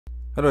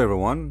Hello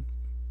everyone,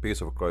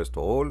 peace of Christ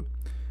to all.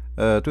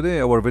 Today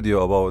our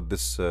video about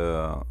this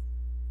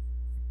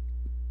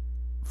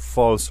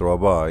false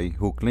rabbi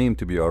who claimed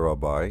to be a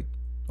rabbi.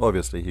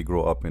 Obviously he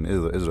grew up in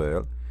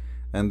Israel,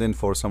 and then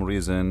for some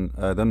reason,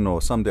 I don't know,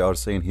 some they are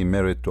saying he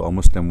married to a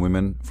Muslim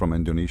woman from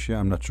Indonesia,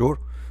 I'm not sure.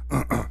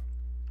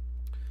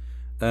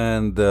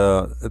 And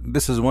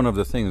this is one of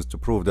the things to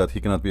prove that he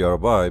cannot be a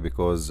rabbi,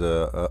 because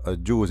a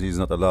Jew is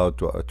not allowed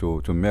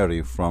to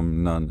marry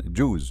from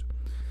non-Jews.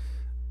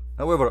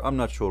 However, I'm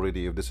not sure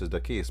really if this is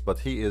the case, but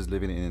he is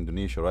living in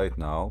Indonesia right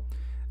now,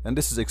 and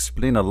this is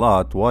explain a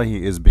lot why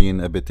he is being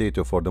a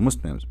potato for the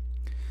Muslims.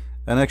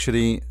 And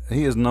actually,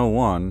 he is no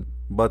one,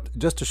 but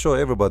just to show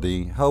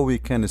everybody how we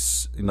can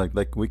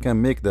we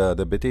can make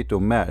the potato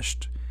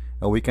mashed,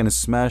 and we can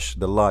smash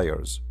the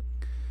liars.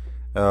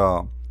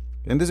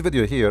 In this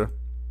video here,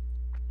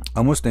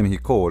 a Muslim he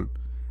called,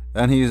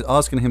 and he is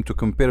asking him to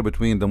compare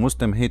between the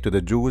Muslim hate to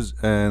the Jews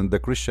and the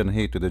Christian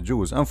hate to the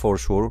Jews. And for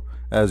sure,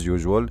 as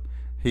usual,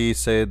 he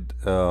said,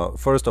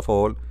 first of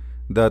all,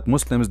 that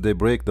Muslims, they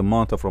break the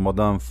month of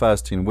Ramadan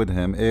fasting with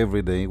him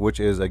every day, which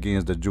is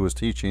against the Jewish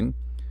teaching.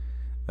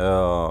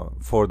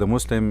 For the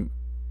Muslim,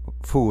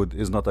 food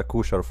is not a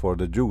kosher for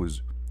the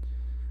Jews,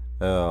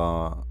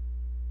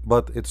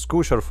 but it's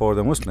kosher for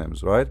the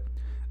Muslims, right?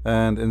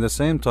 And in the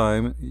same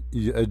time,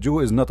 a Jew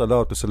is not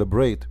allowed to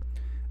celebrate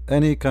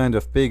any kind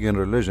of pagan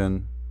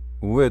religion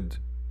with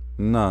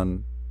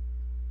non-Jews.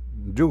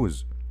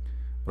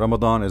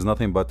 Ramadan is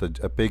nothing but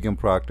a pagan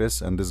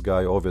practice, and this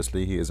guy,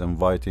 obviously, he is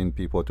inviting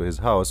people to his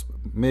house,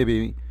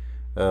 maybe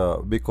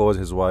because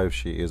his wife,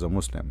 she is a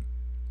Muslim.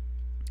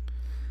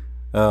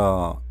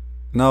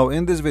 Now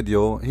in this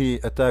video, he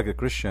attacked the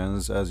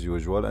Christians as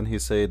usual, and he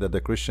said that the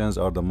Christians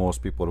are the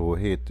most people who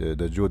hate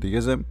the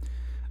Judaism.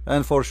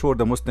 And for sure,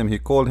 the Muslim, he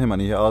called him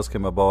and he asked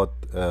him about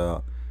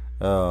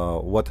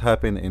what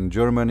happened in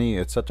Germany,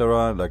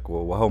 etc. Like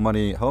how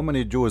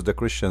many Jews the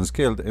Christians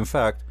killed. In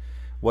fact,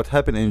 what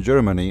happened in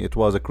Germany, it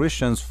was the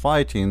Christians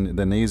fighting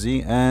the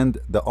Nazi, and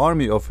the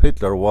army of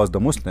Hitler was the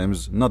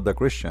Muslims, not the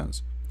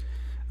Christians.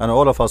 And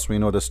all of us, we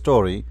know the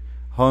story,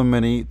 how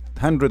many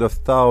hundreds of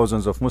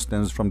thousands of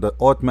Muslims from the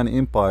Ottoman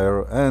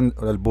Empire and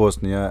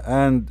Bosnia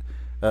and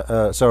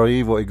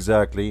Sarajevo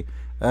exactly,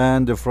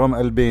 and from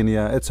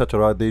Albania,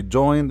 etc. They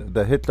joined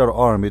the Hitler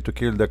army to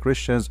kill the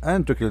Christians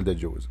and to kill the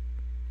Jews.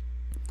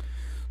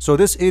 So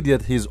this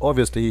idiot,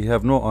 he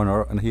have no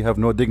honor and he have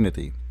no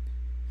dignity.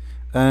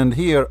 And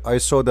here I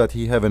saw that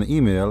he have an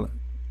email.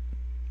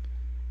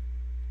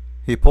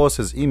 He posts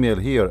his email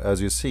here,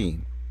 as you see.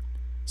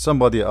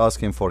 Somebody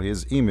asked him for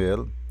his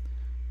email,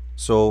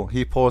 so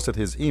he posted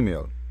his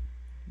email.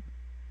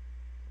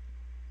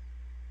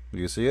 Do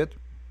you see it?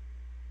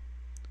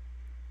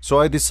 So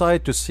I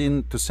decided to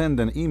send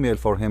an email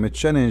for him,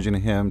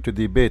 challenging him to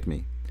debate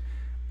me,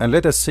 and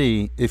let us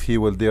see if he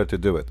will dare to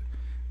do it.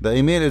 The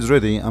email is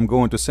ready. I'm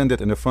going to send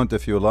it in the front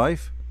of you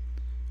live.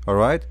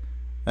 Alright?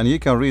 And you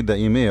can read the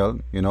email.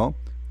 You know,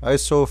 I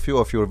saw a few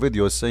of your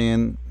videos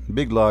saying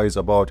big lies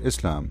about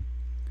Islam.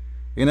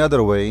 In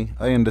other way,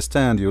 I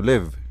understand you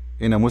live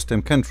in a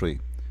Muslim country,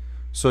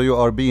 so you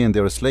are being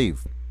their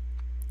slave.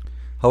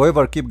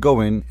 However, keep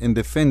going in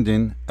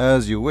defending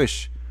as you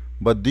wish,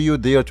 but do you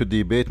dare to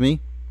debate me?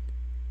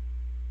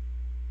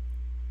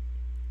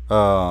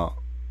 I'm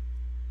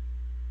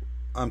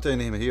telling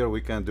him here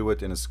we can do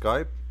it in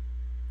Skype.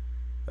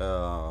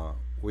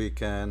 We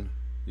can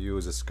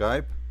use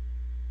Skype.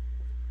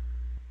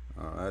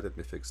 Alright, let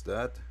me fix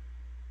that.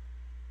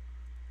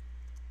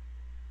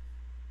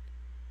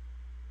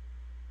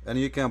 And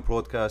you can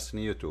broadcast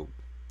in YouTube.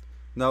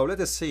 Now let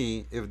us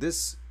see if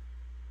this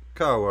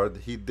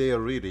coward, he dare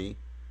really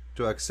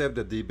to accept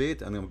the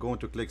debate, and I'm going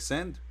to click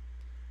send.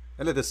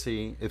 And let us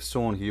see if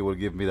soon he will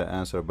give me the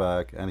answer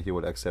back and he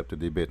will accept to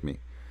debate me.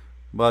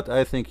 But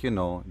I think you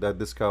know that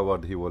this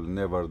coward, he will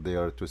never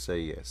dare to say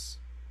yes.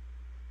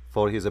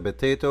 For he's a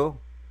potato,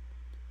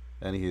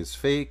 and he is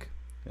fake,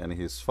 and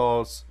he is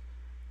false,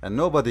 and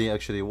nobody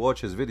actually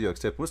watch his video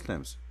except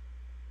Muslims.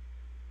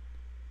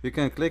 You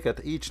can click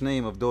at each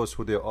name of those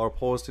who they are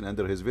posting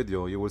under his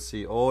video. You will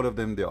see all of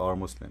them, they are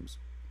Muslims.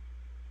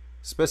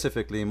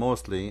 Specifically,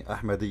 mostly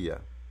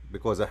Ahmadiyya,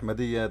 because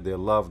Ahmadiyya, they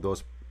love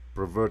those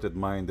perverted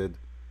minded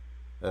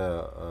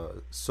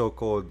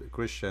so-called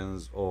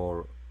Christians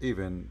or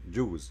even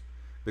Jews,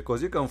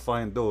 because you can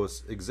find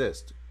those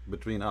exist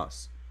between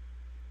us,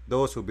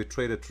 those who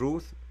betray the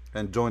truth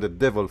and join the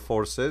devil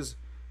forces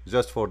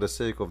just for the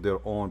sake of their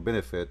own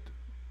benefit.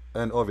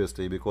 And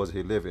obviously because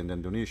he live in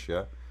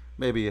Indonesia,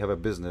 maybe he have a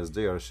business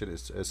there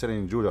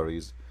selling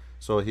jewelries,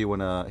 so he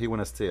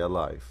wanna stay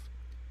alive.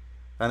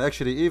 And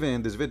actually, even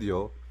in this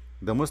video,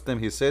 the Muslim,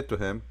 he said to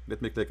him,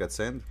 let me click at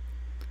send.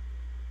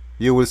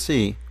 You will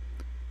see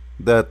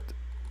that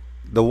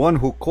the one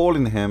who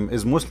calling him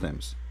is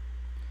Muslims,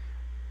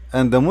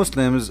 and the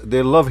Muslims,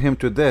 they love him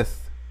to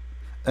death,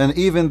 and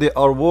even they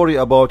are worried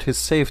about his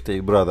safety,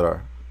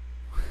 brother.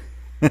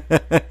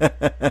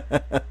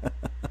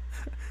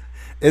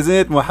 Isn't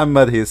it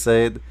Muhammad? He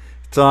said,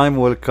 time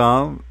will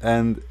come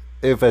and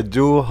if a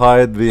Jew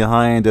hide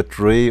behind a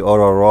tree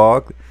or a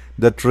rock,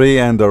 the tree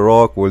and the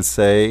rock will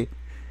say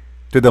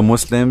to the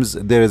Muslims,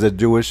 there is a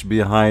Jewish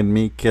behind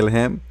me, kill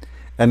him.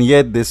 And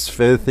yet this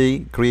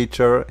filthy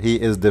creature,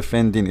 he is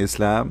defending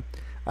Islam.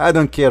 I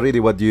don't care really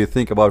what do you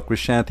think about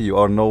Christianity. You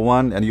are no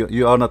one, and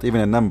you are not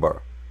even a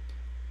number.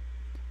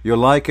 You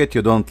like it,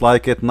 you don't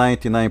like it.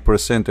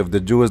 99% of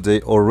the Jews,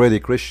 they already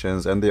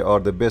Christians, and they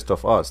are the best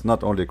of us,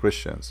 not only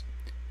Christians.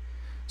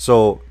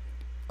 So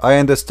I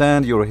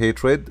understand your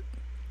hatred,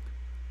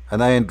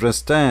 and I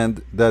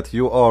understand that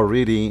you are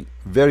really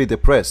very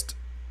depressed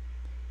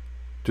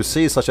to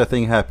see such a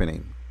thing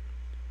happening.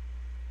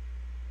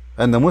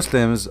 And the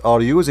Muslims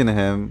are using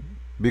him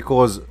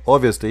because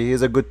obviously he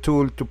is a good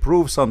tool to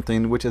prove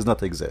something which does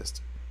not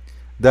exist,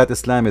 that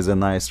Islam is a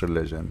nice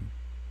religion.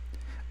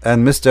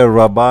 And Mr.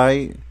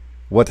 Rabbi,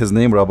 what his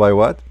name, Rabbi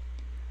what?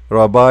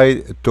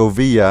 Rabbi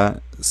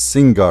Tovia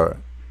Singer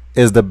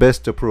is the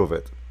best to prove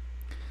it.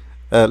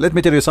 Let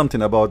me tell you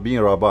something about being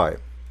a rabbi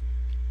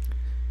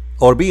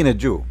or being a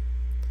Jew.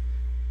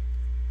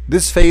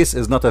 This face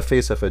is not a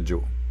face of a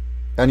Jew,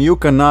 and you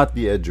cannot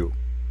be a Jew.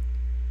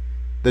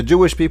 The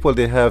Jewish people,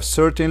 they have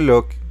certain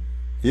look.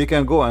 You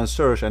can go and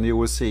search and you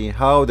will see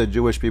how the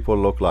Jewish people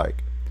look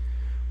like.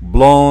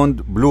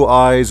 Blonde, blue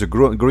eyes,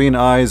 green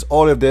eyes,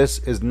 all of this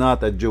is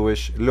not a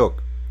Jewish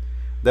look.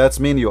 That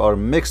means you are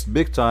mixed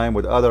big time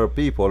with other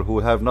people who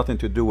have nothing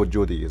to do with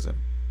Judaism.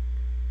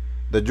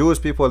 The Jewish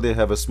people, they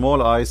have a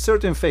small eyes,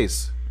 certain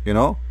face, you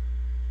know.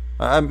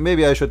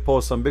 Maybe I should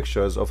post some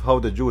pictures of how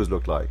the Jews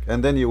look like,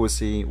 and then you will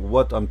see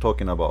what I'm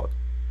talking about.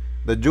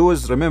 The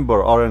Jews,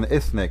 remember, are an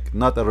ethnic,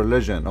 not a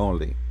religion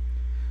only.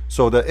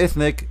 So the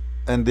ethnic,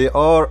 and they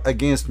are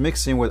against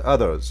mixing with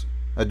others.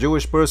 A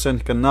Jewish person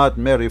cannot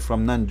marry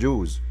from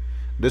non-Jews.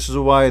 This is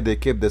why they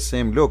keep the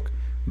same look.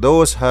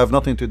 Those have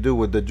nothing to do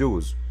with the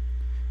Jews.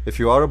 If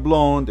you are a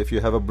blonde, if you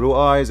have a blue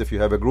eyes, if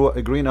you have a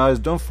green eyes,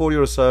 don't fool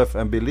yourself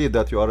and believe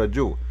that you are a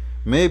Jew.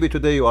 Maybe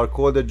today you are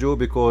called a Jew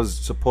because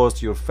supposed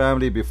to your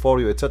family before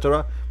you,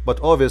 etc. But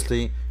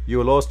obviously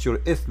you lost your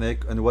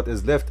ethnic, and what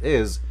is left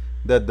is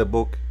that the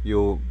book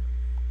you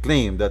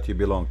claim that you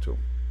belong to.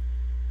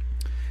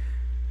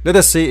 Let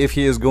us see if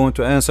he is going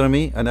to answer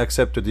me and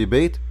accept to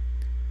debate,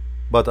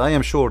 but I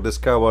am sure this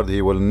coward,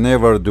 he will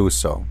never do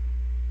so.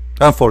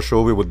 And for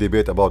sure we will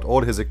debate about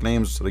all his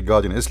claims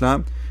regarding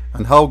Islam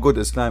and how good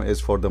Islam is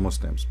for the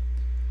Muslims.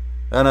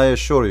 And I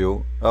assure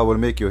you, I will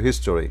make you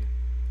history,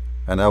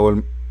 and I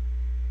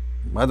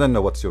don't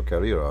know what's your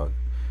career.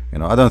 You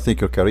know, I don't think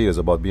your career is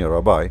about being a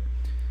rabbi.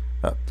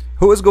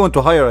 Who is going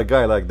to hire a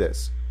guy like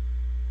this?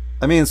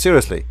 I mean,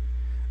 seriously,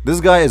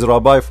 this guy is a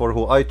rabbi for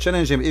who? I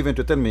challenge him even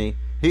to tell me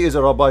he is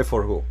a rabbi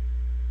for who.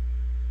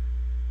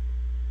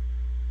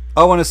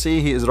 I want to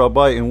see he is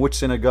rabbi in which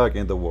synagogue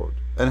in the world,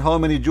 and how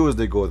many Jews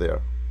they go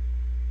there,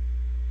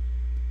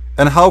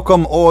 and how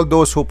come all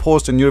those who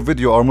post in your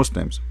video are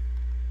Muslims?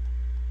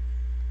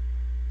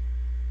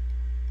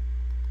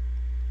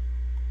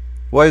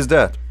 Why is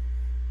that?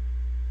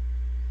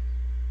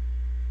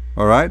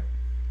 All right.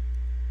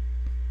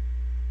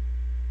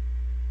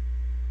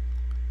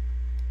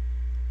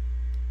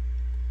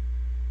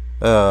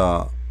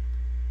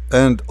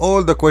 And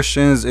all the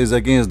questions is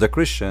against the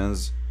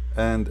Christians,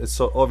 and it's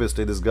so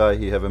obviously this guy,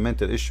 he have a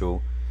mental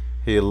issue.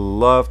 He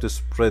love to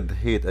spread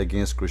hate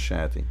against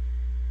Christianity.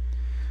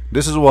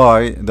 This is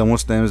why the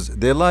Muslims,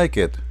 they like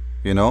it,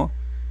 you know,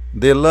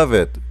 they love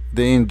it,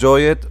 they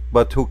enjoy it,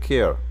 but who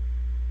care?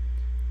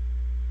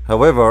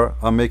 However,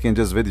 I'm making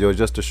this video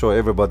just to show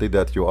everybody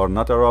that you are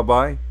not a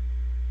rabbi.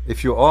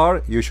 If you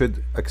are, you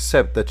should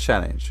accept the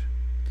challenge.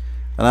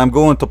 And I'm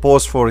going to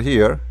post for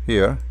here.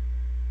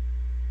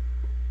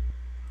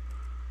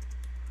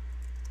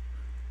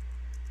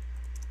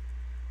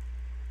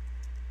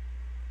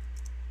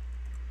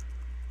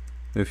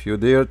 If you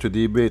dare to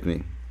debate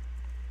me,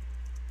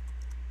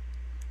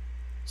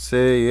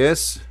 say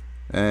yes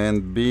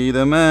and be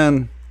the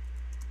man.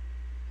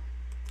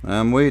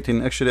 I'm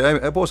waiting. Actually,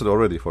 I posted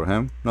already for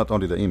him, not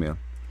only the email,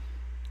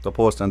 the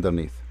post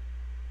underneath.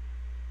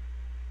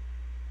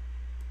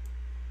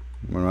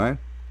 All right,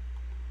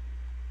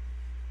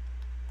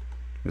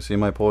 you see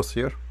my post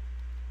here.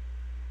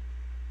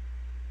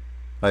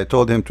 I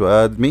told him to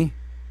add me,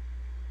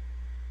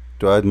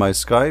 to add my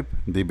Skype,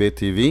 Debate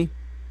TV,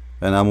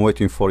 and I'm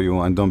waiting for you,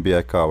 and don't be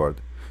a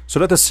coward. So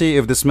let us see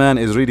if this man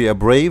is really a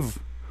brave,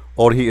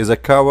 or he is a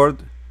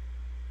coward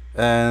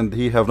and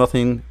he have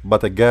nothing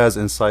but a gas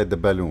inside the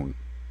balloon.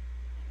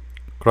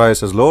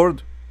 Christ is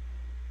Lord,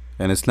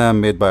 and Islam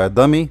made by a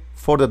dummy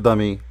for the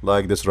dummy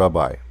like this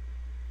rabbi.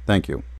 Thank you.